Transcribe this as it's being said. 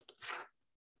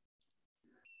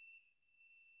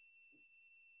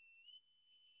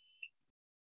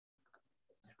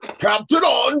Captain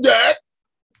on deck.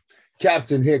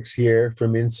 Captain Hixx here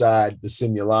from inside the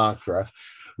simulacra.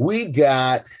 We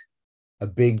got a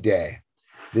big day.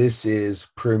 This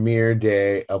is premiere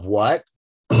day of what?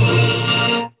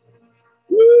 I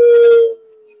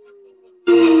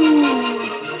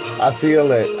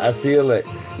feel it. I feel it.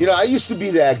 You know, I used to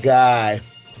be that guy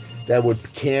that would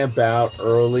camp out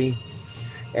early,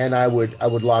 and I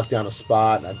would lock down a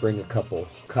spot, and I'd bring a couple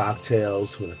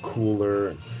cocktails with a cooler,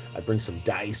 and I'd bring some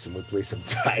dice, and we'd play some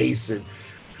dice, and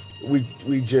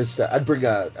we just I'd bring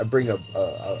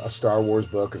a Star Wars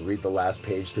book and read the last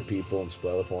page to people and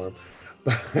spoil it for them.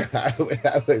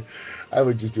 But I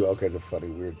would just do all kinds of funny,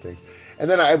 weird things, and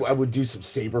then I would do some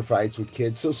saber fights with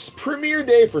kids. So premiere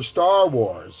day for Star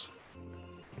Wars,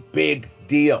 big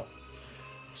deal.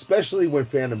 Especially when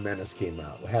Phantom Menace came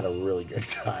out. We had a really good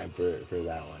time for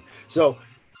that one. So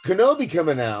Kenobi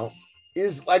coming out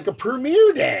is like a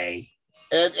premiere day,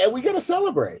 and we got to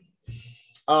celebrate.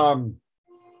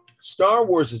 Star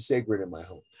Wars is sacred in my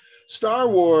home. Star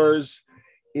Wars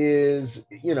is,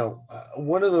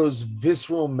 one of those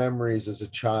visceral memories as a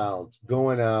child,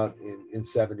 going out in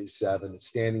 77 and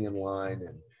standing in line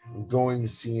and going and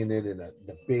seeing it in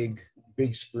the big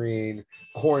screen.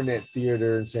 Coronet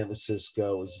Theater in San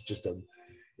Francisco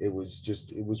it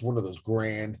was one of those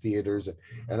grand theaters,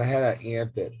 and I had an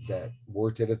aunt that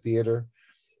worked at a theater,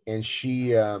 and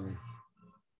she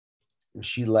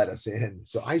let us in.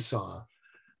 So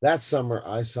that summer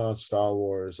I saw Star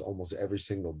Wars almost every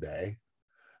single day.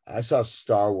 I saw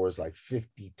Star Wars like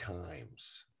 50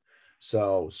 times.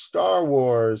 So Star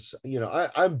Wars,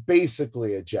 I'm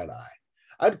basically a Jedi.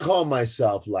 I'd call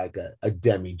myself like a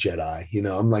demi Jedi.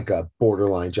 I'm like a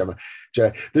borderline Jedi.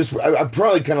 I'm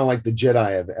probably kind of like the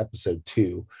Jedi of episode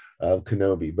 2 of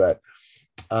Kenobi. But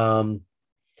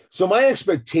so my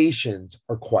expectations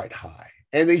are quite high,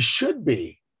 and they should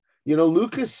be.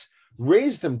 Lucas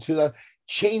raised them to the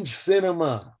change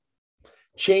cinema,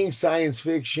 change science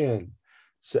fiction,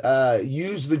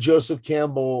 use the Joseph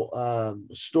Campbell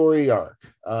story arc,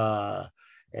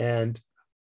 and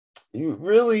you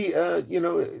really,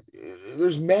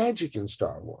 there's magic in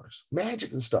Star Wars.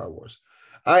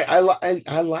 I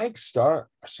like Star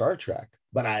Trek,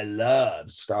 but I love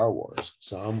Star Wars.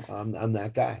 So I'm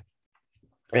that guy.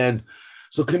 And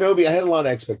so Kenobi, I had a lot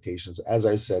of expectations, as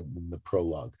I said in the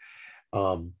prologue.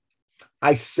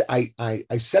 I set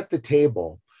the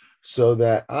table so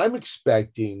that I'm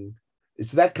expecting,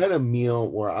 it's that kind of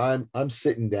meal where I'm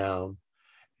sitting down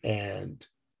and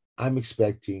I'm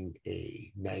expecting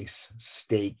a nice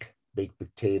steak, baked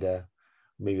potato,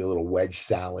 maybe a little wedge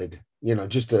salad,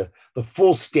 just the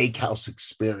full steakhouse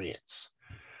experience.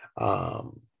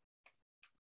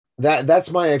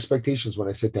 That's my expectations when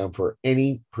I sit down for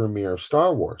any premiere of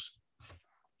Star Wars.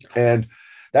 And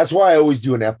that's why I always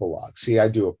do an epilogue. See, I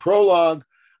do a prologue,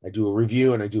 I do a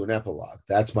review, and I do an epilogue.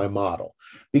 That's my model.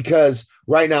 Because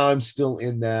right now I'm still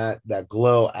in that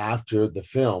glow after the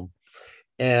film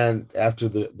and after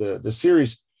the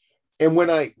series. And when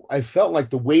I felt like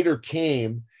the waiter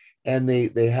came and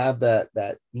they have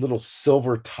that little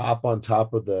silver top on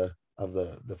top of the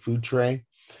food tray,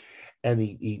 and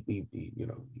he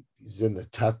he's in the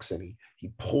tux, and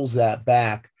he pulls that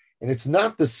back, and it's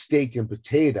not the steak and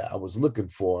potato I was looking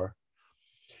for.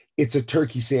 It's a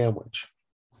turkey sandwich.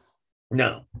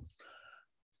 Now,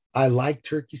 I like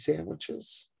turkey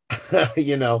sandwiches.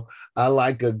 I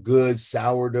like a good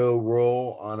sourdough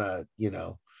roll on a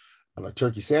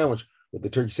turkey sandwich with the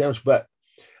turkey sandwich. But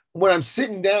when I'm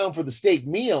sitting down for the steak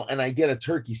meal and I get a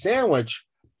turkey sandwich,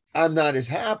 I'm not as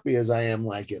happy as I am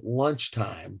like at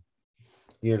lunchtime.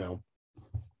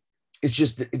 It's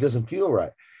just, it doesn't feel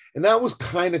right. And that was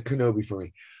kind of Kenobi for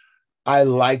me. I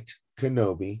liked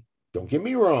Kenobi. Don't get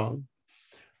me wrong,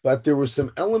 but there were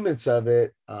some elements of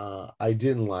it I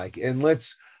didn't like. And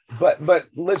let's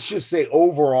just say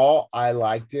overall, I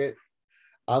liked it.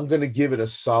 I'm going to give it a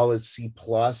solid C+,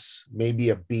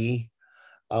 maybe a B,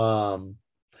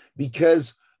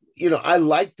 because I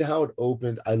liked how it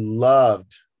opened. I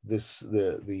loved the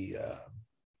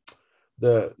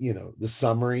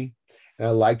summary, and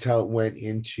I liked how it went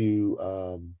into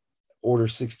Order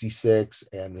 66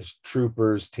 and the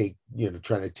troopers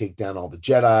trying to take down all the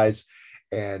Jedis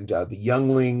and the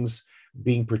younglings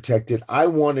being protected. I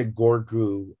wanted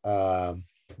Gorgu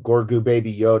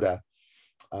Baby Yoda.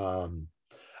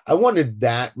 I wanted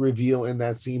that reveal in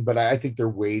that scene, but I think they're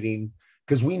waiting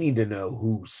because we need to know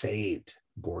who saved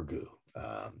Gorgu.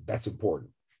 That's important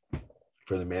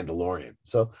for the Mandalorian.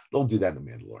 So they'll do that in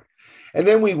the Mandalorian. And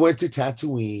then we went to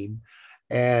Tatooine,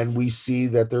 and we see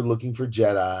that they're looking for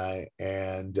Jedi,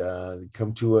 and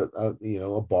come to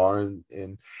a bar,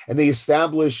 and they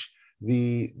establish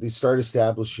they start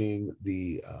establishing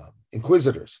the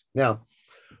Inquisitors. Now,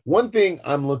 one thing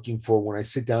I'm looking for when I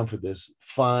sit down for this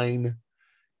fine,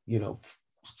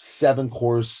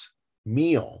 7-course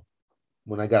meal,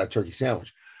 when I got a turkey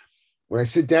sandwich, when I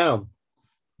sit down,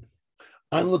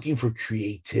 I'm looking for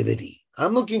creativity.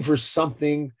 I'm looking for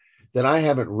something that I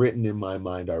haven't written in my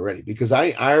mind already, because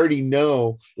I already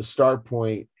know the start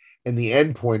point and the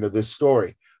end point of this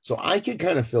story. So I can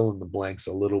kind of fill in the blanks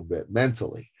a little bit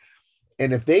mentally.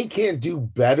 And if they can't do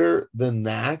better than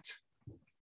that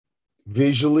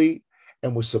visually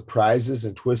and with surprises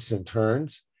and twists and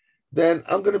turns, then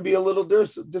I'm going to be a little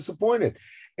disappointed.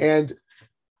 And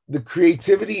the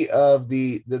creativity of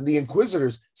the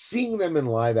Inquisitors, seeing them in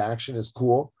live action is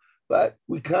cool, but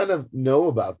we kind of know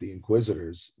about the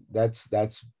Inquisitors.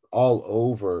 That's all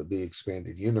over the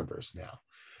expanded universe now.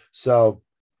 So,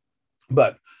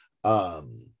 but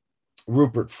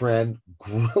Rupert Friend,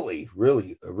 really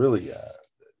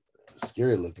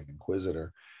scary looking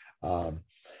Inquisitor.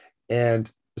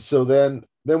 And so then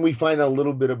we find out a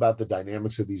little bit about the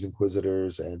dynamics of these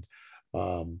Inquisitors, and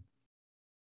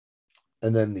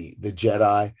then the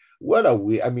Jedi.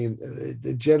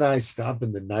 The Jedi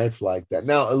stopping the knife like that.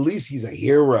 Now, at least he's a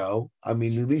hero. I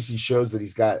mean, at least he shows that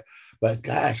he's got, but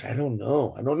gosh, I don't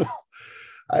know.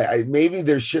 I maybe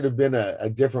there should have been a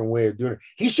different way of doing it.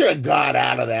 He should have got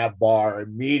out of that bar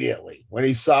immediately when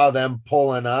he saw them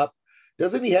pulling up.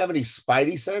 Doesn't he have any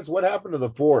spidey sense? What happened to the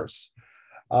Force?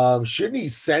 Shouldn't he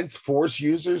sense Force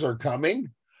users are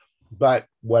coming? But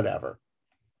whatever.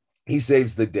 He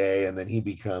saves the day, and then he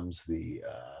becomes the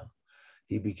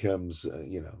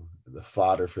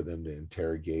fodder for them to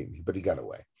interrogate. But he got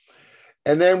away.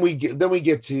 And then we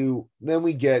get to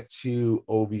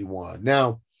Obi-Wan.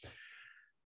 Now,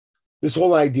 this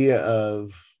whole idea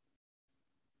of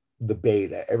the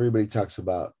beta, everybody talks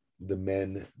about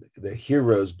the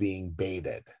heroes being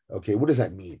baited. Okay, what does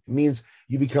that mean? It means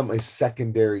you become a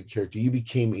secondary character. You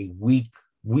became a weak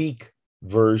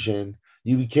version.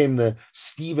 You became the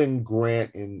Stephen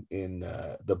Grant in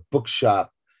the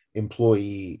bookshop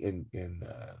employee in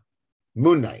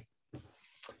Moon Knight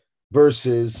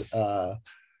versus a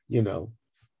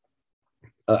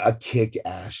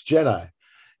kick-ass Jedi.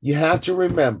 You have to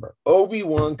remember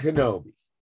Obi-Wan Kenobi.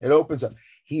 It opens up.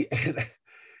 It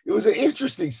was an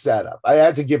interesting setup. I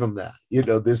had to give him that.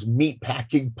 This meat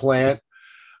packing plant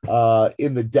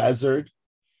in the desert.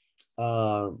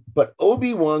 But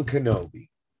Obi-Wan Kenobi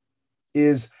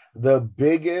is the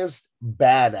biggest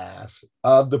badass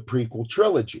of the prequel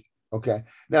trilogy. Okay.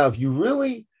 Now, if you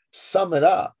really sum it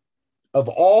up, of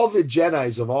all the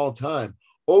Jedis of all time,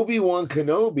 Obi-Wan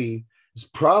Kenobi is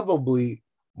probably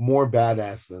more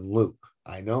badass than Luke.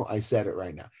 I know I said it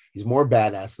right now. He's more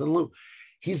badass than Luke.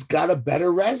 He's got a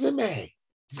better resume.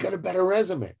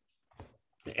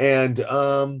 And think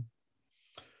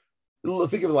of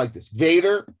it like this.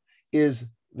 Vader is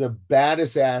the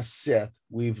baddest ass Sith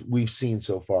we've seen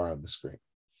so far on the screen,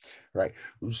 right?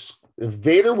 If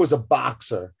Vader was a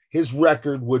boxer, his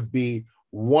record would be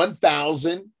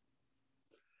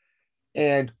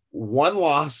 1,001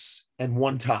 loss and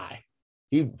 1 tie.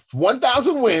 He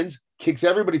 1,000 wins, kicks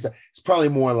everybody's. It's probably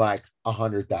more like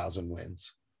 100,000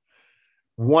 wins.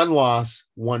 1 loss,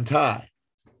 1 tie.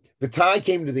 The tie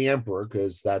came to the Emperor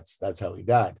because that's how he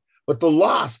died. But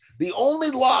the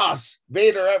only loss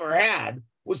Vader ever had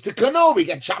was to Kenobi,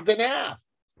 got chopped in half.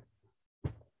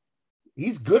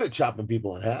 He's good at chopping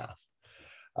people in half.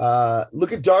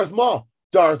 Look at Darth Maul.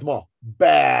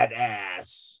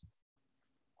 Badass.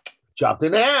 Chopped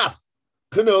in half.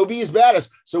 Kenobi is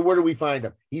badass. So where do we find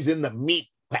him? He's in the meat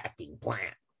packing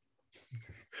plant.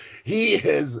 He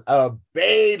is a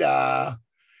beta.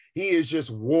 He is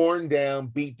just worn down,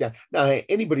 beat down. Now, hey,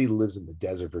 anybody who lives in the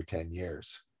desert for 10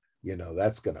 years,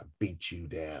 that's going to beat you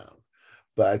down.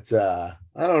 But I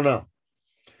don't know.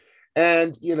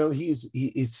 And,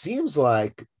 it seems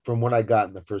like from what I got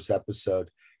in the first episode,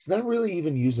 he's not really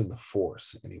even using the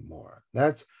Force anymore.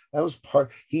 That was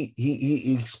part. He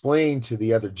explained to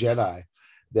the other Jedi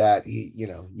that you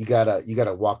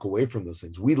gotta walk away from those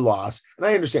things. We lost, and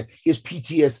I understand he has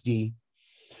PTSD.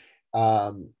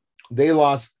 They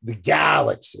lost the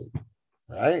galaxy,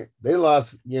 right? They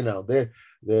lost, the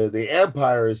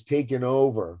Empire has taken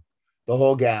over the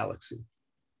whole galaxy.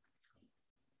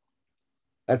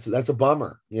 That's a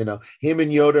bummer. Him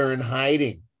and Yoda are in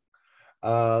hiding.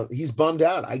 He's bummed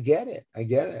out. I get it. But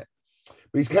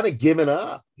he's kind of given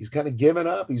up. He's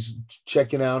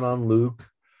checking out on Luke.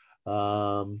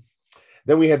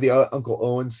 Then we had the Uncle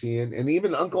Owen scene, and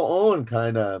even Uncle Owen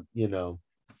kind of,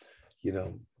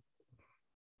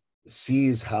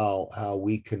 sees how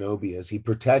weak Kenobi is. He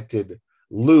protected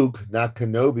Luke, not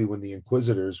Kenobi, when the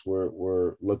Inquisitors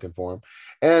were looking for him.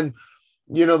 And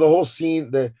the whole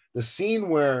scene, the scene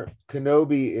where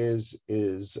Kenobi is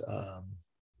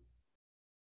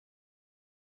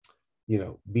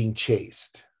being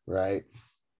chased, right?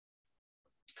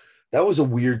 That was a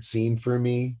weird scene for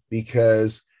me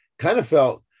because kind of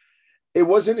felt it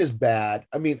wasn't as bad.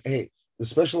 I mean, hey, the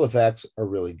special effects are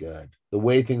really good. The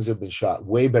way things have been shot,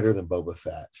 way better than Boba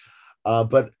Fett.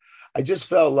 But I just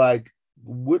felt like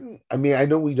I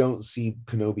know we don't see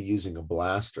Kenobi using a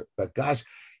blaster, but gosh,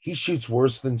 he shoots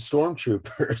worse than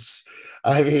stormtroopers.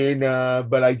 I mean,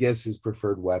 but I guess his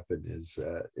preferred weapon is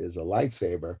a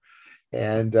lightsaber.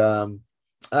 And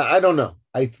I don't know.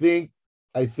 I think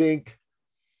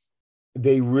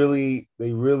they really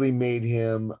made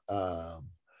him.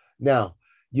 Now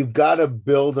you've got to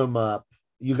build him up.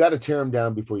 You got to tear him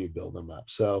down before you build him up.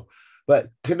 So, but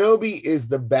Kenobi is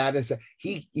the baddest.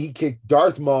 He kicked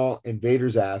Darth Maul and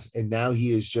Vader's ass, and now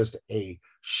he is just a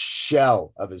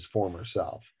shell of his former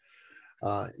self.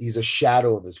 He's a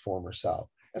shadow of his former self.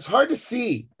 It's hard to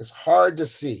see.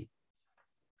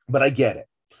 But I get it.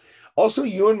 Also,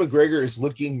 Ewan McGregor is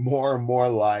looking more and more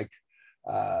like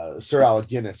Sir Alec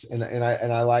Guinness, and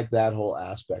I like that whole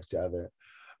aspect of it.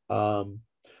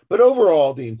 But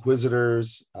overall, the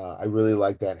Inquisitors, I really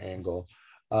like that angle.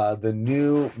 The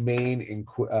new main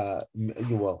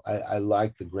I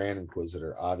like the Grand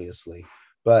Inquisitor, obviously,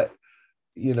 but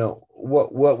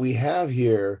what we have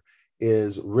here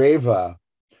is Reva.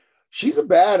 She's a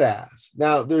badass.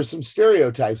 Now, there's some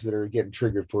stereotypes that are getting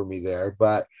triggered for me there,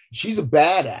 but she's a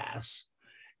badass.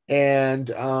 And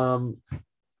I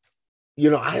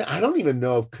don't even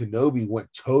know if Kenobi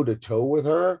went toe to toe with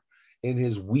her in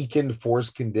his weakened force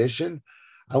condition.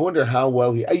 I wonder how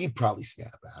well he'd probably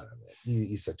snap out of it.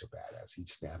 He's such a badass. He'd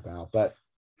snap out. But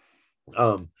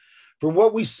from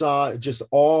what we saw, just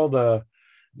all the,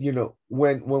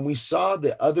 when we saw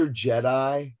the other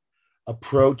Jedi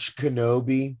approach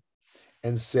Kenobi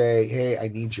and say, hey, I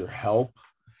need your help.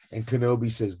 And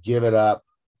Kenobi says, give it up.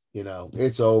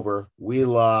 It's over. We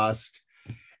lost.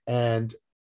 And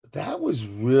that was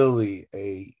really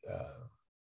a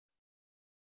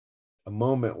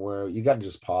moment where you got to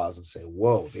just pause and say,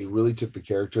 whoa, they really took the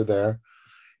character there.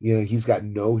 He's got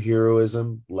no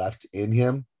heroism left in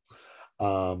him.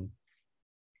 And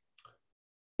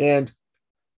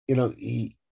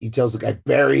he tells the guy,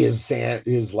 bury his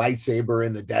lightsaber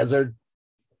in the desert.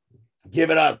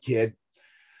 Give it up, kid.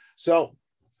 So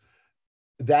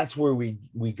that's where we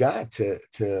got to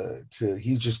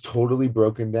he's just totally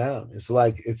broken down. It's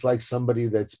like somebody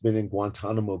that's been in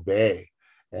Guantanamo Bay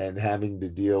and having to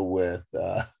deal with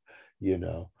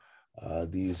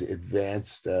these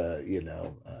advanced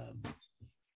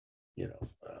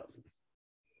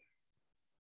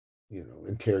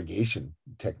interrogation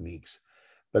techniques,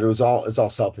 but it's all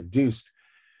self-induced.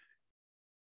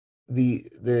 The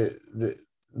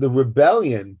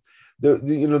rebellion,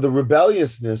 the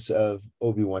rebelliousness of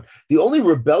Obi-Wan. The only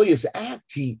rebellious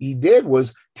act he did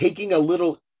was taking a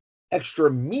little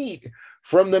extra meat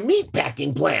from the meat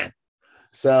packing plant.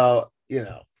 So,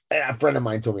 a friend of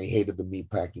mine told me he hated the meat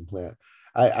packing plant.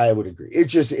 I would agree. It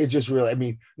just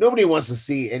really, nobody wants to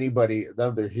see anybody,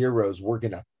 other heroes,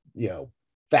 working a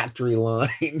factory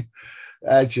line.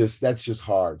 That's just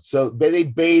hard. So they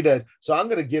baited. So I'm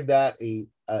going to give that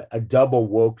a double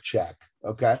woke check.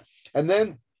 Okay. And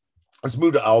then let's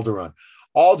move to Alderaan.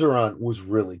 Alderaan was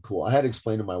really cool. I had to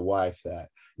explain to my wife that,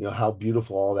 how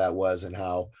beautiful all that was and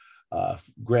how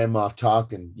Grand Moff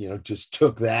Tarkin, just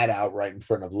took that out right in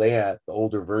front of Leia, the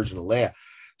older version of Leia.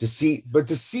 To see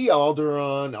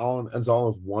Alderaan all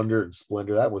of wonder and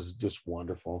splendor, that was just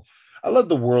wonderful. I love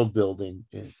the world building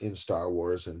in Star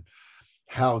Wars and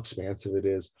how expansive it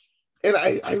is. And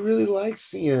I really like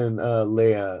seeing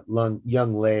Leia,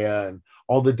 young Leia, and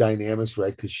all the dynamics,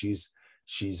 right? Because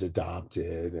she's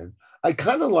adopted, and I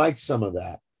kind of liked some of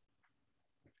that.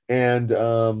 And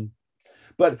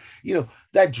but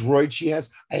that droid she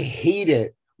has, I hate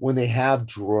it when they have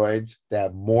droids that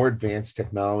have more advanced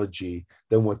technology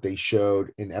than what they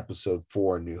showed in Episode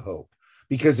 4, New Hope,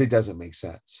 because it doesn't make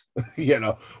sense.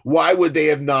 Why would they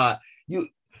have not? You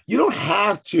don't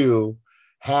have to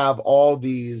have all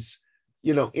these.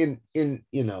 In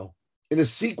the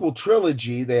sequel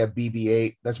trilogy, they have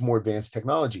BB-8. That's more advanced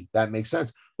technology. That makes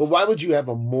sense. But why would you have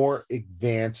a more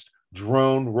advanced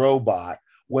drone robot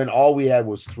when all we had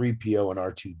was 3PO and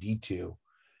R2-D2?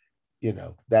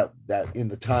 That in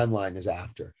the timeline is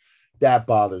after. That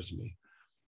bothers me.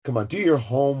 Come on, do your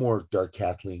homework, Dark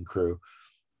Kathleen crew.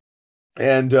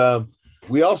 And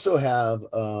we also have,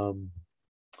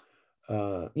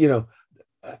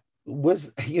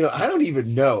 was, I don't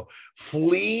even know.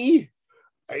 Flea,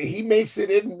 he makes it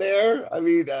in there. I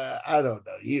mean, I don't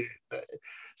know.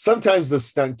 Sometimes the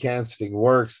stunt casting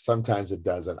works, sometimes it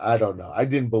doesn't. I don't know. I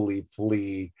didn't believe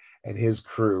Flea and his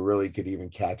crew really could even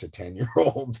catch a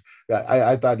 10-year-old.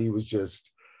 I thought he was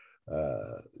just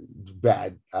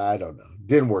bad. I don't know.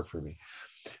 Didn't work for me.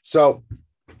 So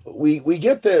we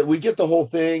get the whole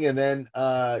thing, and then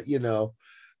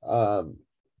um,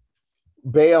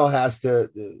 Bale has to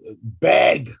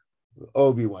beg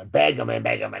Obi-Wan, beg him and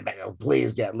beg him and beg him,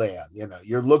 please get Leia.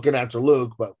 You're looking after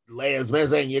Luke, but Leia's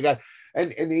missing. You got,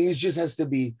 and he just has to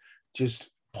be just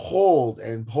pulled,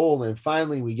 and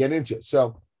finally we get into it.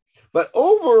 So, but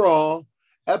overall,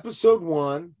 episode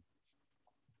 1,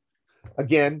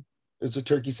 again, it's a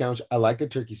turkey sandwich. I like a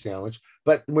turkey sandwich,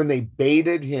 but when they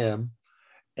baited him,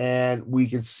 and we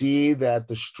could see that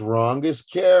the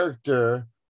strongest character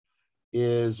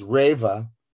is Reva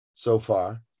so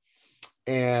far,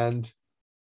 and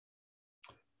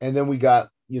then we got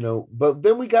but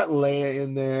then we got Leia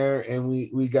in there, and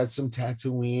we got some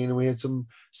Tatooine, and we had some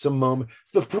moments.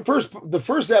 The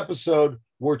first episode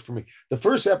worked for me. The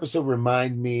first episode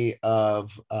reminded me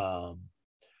of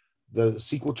the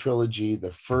sequel trilogy,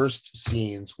 the first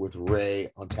scenes with Rey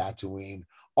on Tatooine.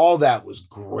 All that was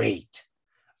great.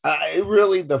 It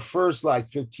really, the first like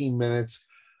 15 minutes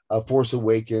of Force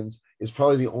Awakens is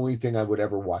probably the only thing I would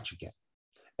ever watch again.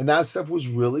 And that stuff was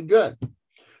really good.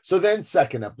 So then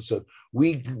second episode,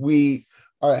 we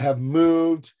have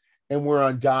moved, and we're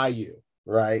on Dayu,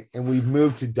 right? And we've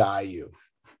moved to Dayu.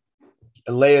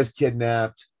 Leia's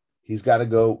kidnapped. He's got to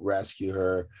go rescue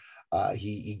her.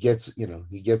 He gets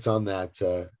on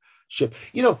that ship.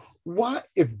 What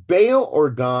if Bail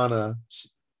Organa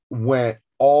went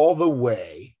all the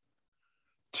way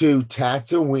to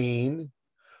Tatooine?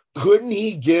 Couldn't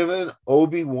he given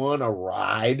Obi-Wan a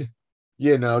ride,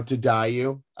 to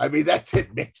Dayu? I mean, that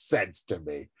didn't make sense to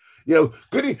me.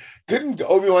 Couldn't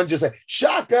Obi-Wan just say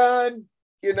shotgun?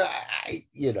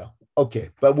 Okay,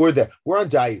 but we're there. We're on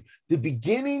Dayu. The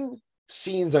beginning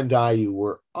scenes on Dayu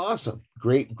were awesome.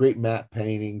 Great matte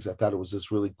paintings. I thought it was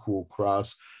this really cool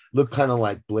cross. Looked kind of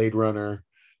like Blade Runner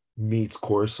meets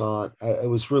Coruscant. It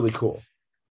was really cool.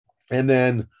 And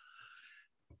then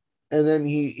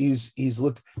he's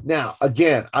looked. Now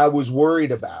again, I was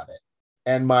worried about it,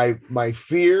 and my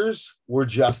fears were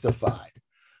justified,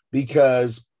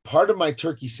 because part of my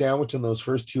turkey sandwich in those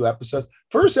first 2 episodes,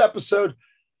 first episode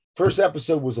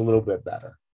was a little bit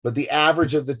better, but the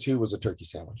average of the 2 was a turkey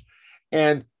sandwich.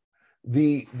 And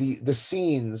the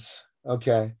scenes,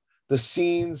 okay, the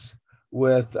scenes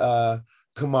with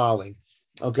Kamali,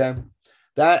 okay,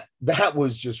 that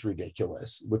was just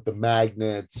ridiculous with the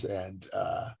magnets, and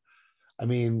I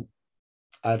mean,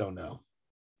 I don't know.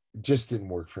 It just didn't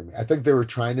work for me. I think they were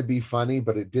trying to be funny,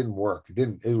 but it didn't work.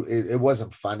 It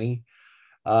wasn't funny.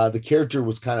 The character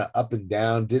was kind of up and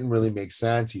down, didn't really make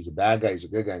sense. He's a bad guy, he's a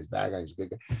good guy, he's a bad guy, he's a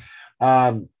good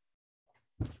guy.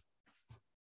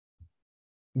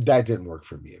 That didn't work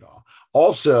for me at all.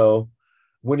 Also,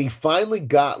 when he finally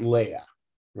got Leia,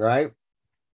 right?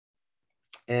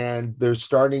 And they're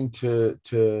starting to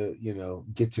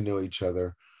get to know each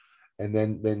other. And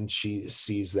then she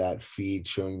sees that feed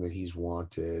showing that he's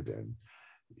wanted, and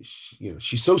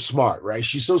she's so smart, right?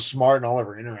 She's so smart in all of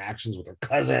her interactions with her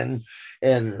cousin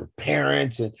and her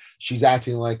parents, and she's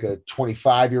acting like a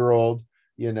 25-year-old,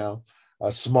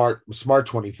 a smart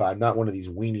 25, not one of these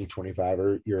weenie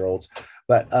 25-year-olds,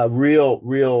 but a real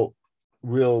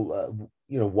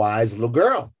wise little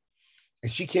girl.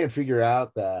 And she can't figure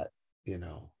out that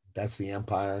that's the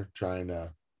Empire trying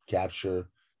to capture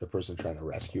the person trying to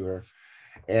rescue her.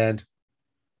 And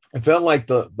I felt like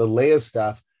the Leia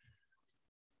stuff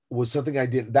was something I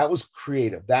didn't, that was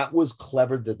creative. That was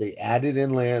clever that they added in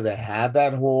Leia, that had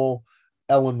that whole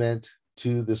element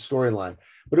to the storyline.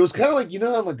 But it was kind of like,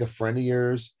 how like a friend of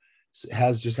yours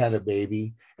has just had a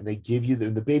baby, and they give you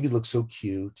the baby looks so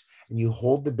cute, and you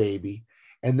hold the baby,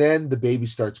 and then the baby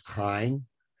starts crying.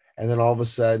 And then all of a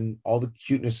sudden, all the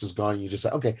cuteness is gone. And you just say,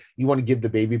 okay, you want to give the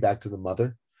baby back to the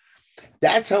mother.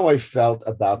 That's how I felt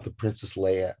about the Princess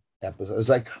Leia episode. It's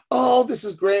like, oh, this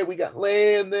is great. We got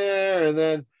Leia in there. And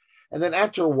then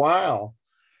after a while,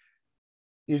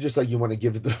 you're just like, you want to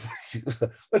give it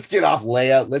let's get off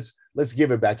Leia. Let's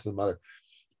give it back to the mother.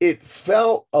 It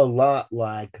felt a lot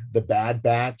like the Bad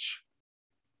Batch,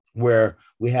 where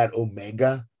we had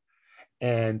Omega,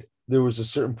 and there was a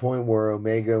certain point where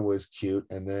Omega was cute,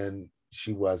 and then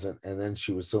she wasn't, and then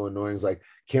she was so annoying. It's like,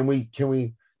 can we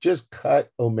just cut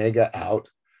Omega out?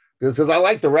 Because I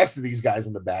like the rest of these guys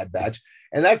in the Bad Batch,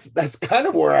 and that's kind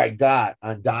of where I got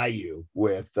on Dayu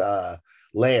with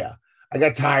Leia. I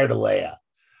got tired of Leia.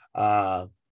 Uh,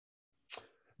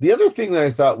 the other thing that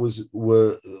I thought was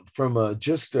from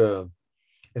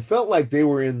it felt like they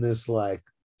were in this like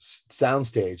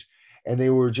soundstage, and they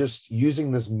were just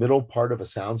using this middle part of a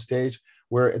soundstage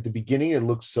where at the beginning it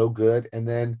looked so good, and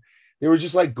then they were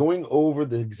just like going over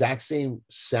the exact same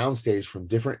soundstage from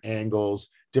different angles,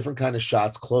 different kind of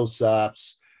shots,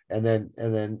 close-ups, and then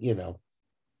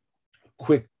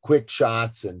quick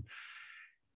shots, and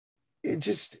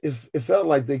it felt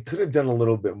like they could have done a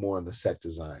little bit more on the set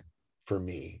design for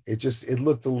me. It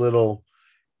looked a little,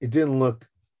 it didn't look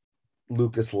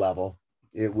Lucas level.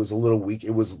 It was a little weak.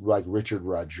 It was like Richard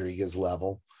Rodriguez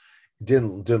level. It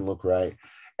didn't look right.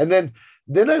 And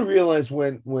then I realized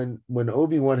when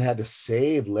Obi-Wan had to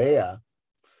save Leia,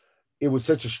 it was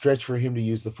such a stretch for him to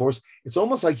use the Force. It's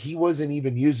almost like he wasn't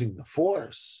even using the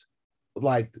Force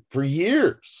like for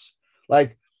years.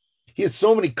 Like he had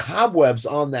so many cobwebs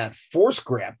on that Force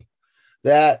grip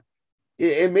that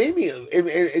it made me,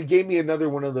 it gave me another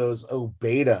one of those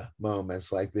beta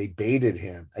moments, like they baited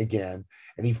him again,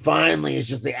 and he finally is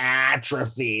just, the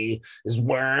atrophy is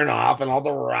wearing off and all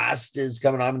the rust is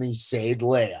coming on, and he saved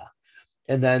Leia,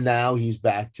 and then now he's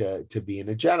back to being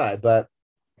a Jedi. But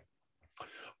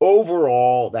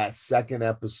overall, that second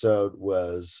episode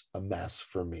was a mess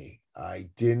for me. I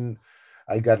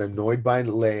got annoyed by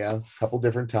Leia a couple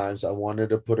different times. I wanted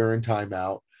to put her in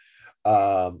timeout.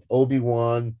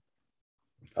 Obi-Wan,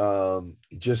 and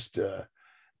just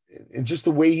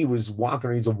the way he was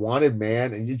walking, he's a wanted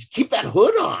man, and you keep that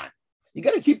hood on. You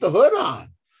got to keep the hood on.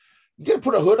 You got to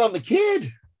put a hood on the kid.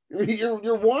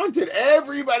 You're wanted.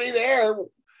 Everybody there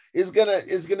is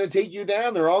gonna take you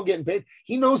down. They're all getting paid.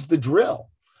 He knows the drill.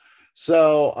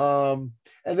 So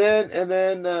and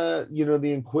then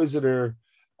the Inquisitor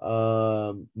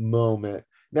moment.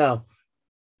 Now,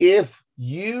 if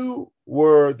you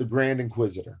were the Grand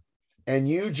Inquisitor and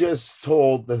you just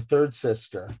told the third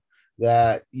sister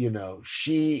that,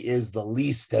 she is the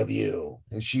least of you,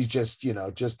 and she's just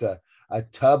a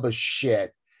tub of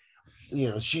shit,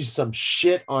 she's some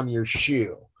shit on your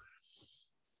shoe,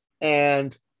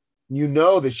 and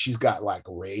that she's got like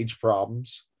rage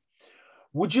problems,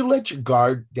 would you let your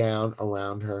guard down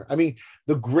around her? I mean,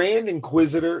 the Grand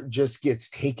Inquisitor just gets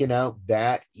taken out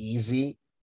that easy.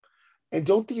 And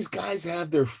don't these guys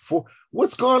have their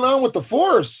what's going on with the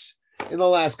Force in the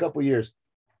last couple of years?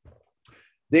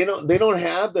 They don't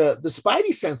have the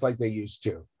spidey sense like they used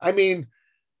to. I mean,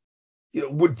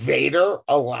 would Vader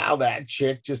allow that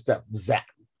chick just to zap?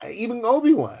 Even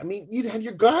Obi-Wan. I mean, you'd have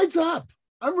your guards up.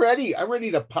 I'm ready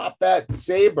to pop that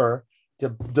saber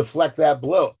to deflect that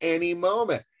blow any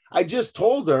moment. I just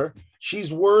told her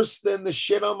she's worse than the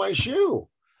shit on my shoe.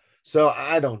 So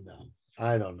I don't know.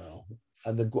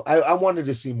 And I wanted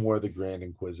to see more of the Grand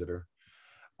Inquisitor,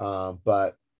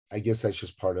 but I guess that's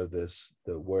just part of this,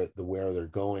 where they're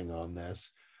going on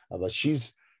this. But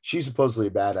she's supposedly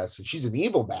a badass, and she's an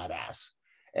evil badass.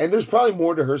 And there's probably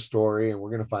more to her story, and we're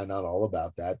going to find out all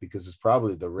about that, because it's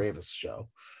probably the Reva show,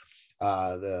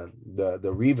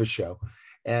 the Reva show,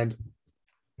 and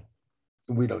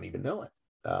we don't even know it.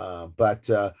 But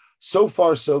so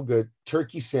far, so good.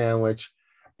 Turkey sandwich.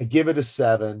 I give it a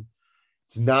 7.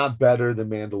 It's not better than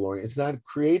Mandalorian. It's not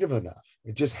creative enough.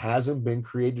 It just hasn't been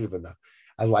creative enough.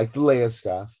 I like the Leia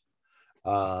stuff.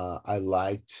 I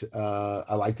liked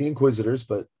the Inquisitors,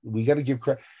 but we got to give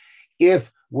credit.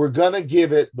 If we're gonna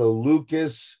give it the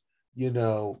Lucas,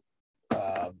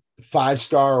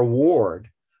 5-star award,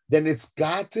 then it's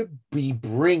got to be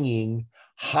bringing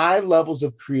high levels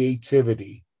of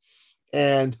creativity.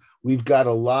 And we've got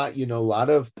a lot,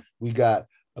 we got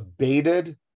a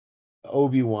baited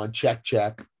Obi-Wan,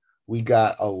 check. We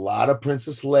got a lot of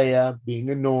Princess Leia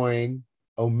being annoying,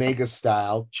 Omega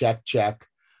style, check.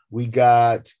 We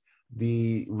got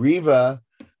the Reva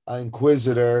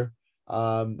Inquisitor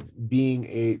being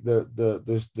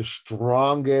the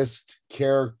strongest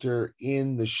character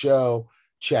in the show,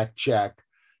 check.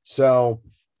 So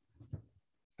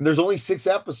there's only 6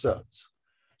 episodes.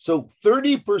 So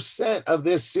 30% of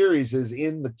this series is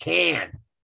in the can.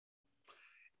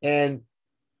 And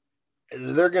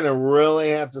they're going to really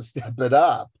have to step it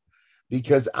up,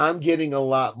 because I'm getting a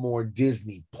lot more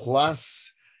Disney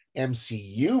Plus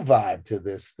MCU vibe to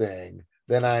this thing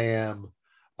than I am,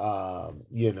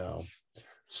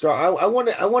 Star. I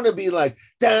want to be like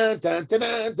dun dun dun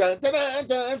dun dun dun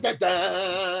dun dun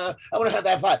dun. I want to have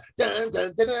that vibe. Dun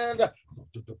dun dun dun.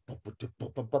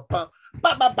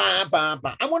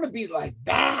 I want to be like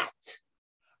that.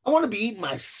 I want to be eating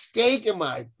my steak and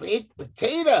my baked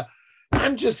potato.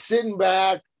 I'm just sitting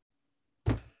back,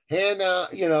 and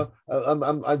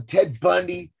I'm Ted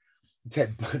Bundy.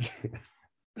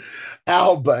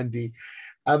 Al Bundy.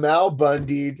 I'm Al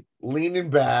Bundy, leaning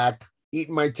back,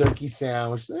 eating my turkey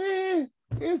sandwich.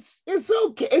 It's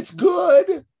okay. It's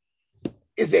good.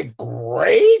 Is it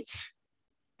great?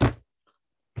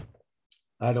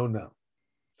 I don't know.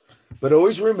 But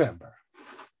always remember,